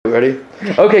Ready?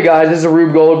 Okay, guys, this is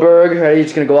Rube Goldberg. Ready?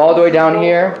 It's gonna go all the way down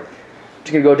here. It's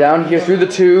gonna go down here through the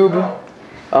tube.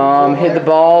 Hit the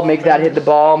ball. Make that hit the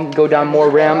ball. Go down more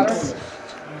ramps.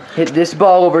 Hit this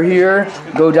ball over here.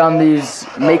 Go down these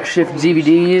makeshift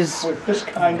DVDs.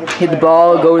 Hit the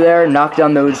ball. Go there. Knock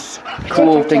down those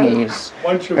cool thingies.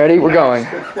 Ready? We're going.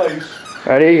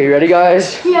 Ready? You ready,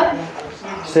 guys? Yeah.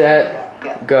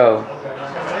 Set. Go.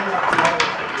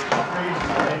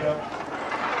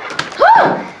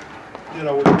 You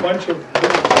know, with a bunch of...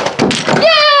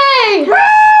 Yay! Woo!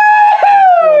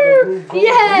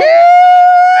 Yay!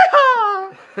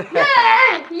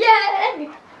 Yay! Yay!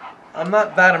 I'm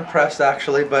not that impressed,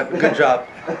 actually, but good job.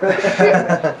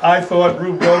 I thought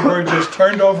Rube Goldberg just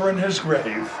turned over in his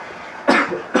grave.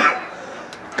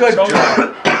 Good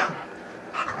job.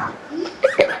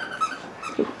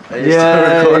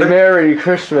 Yay! Merry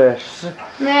Christmas.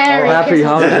 Merry Happy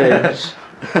Christmas. holidays.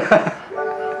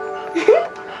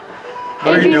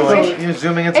 What are you Adrian's doing? turn. You're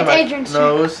zooming into It's my Adrian's turn.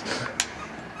 nose.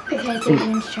 Okay, it's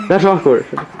Adrian's turn. That's awkward.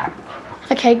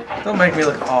 Okay. Don't make me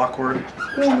look awkward.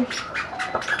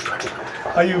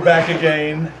 Are you back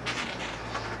again?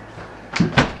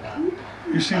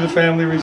 You see the family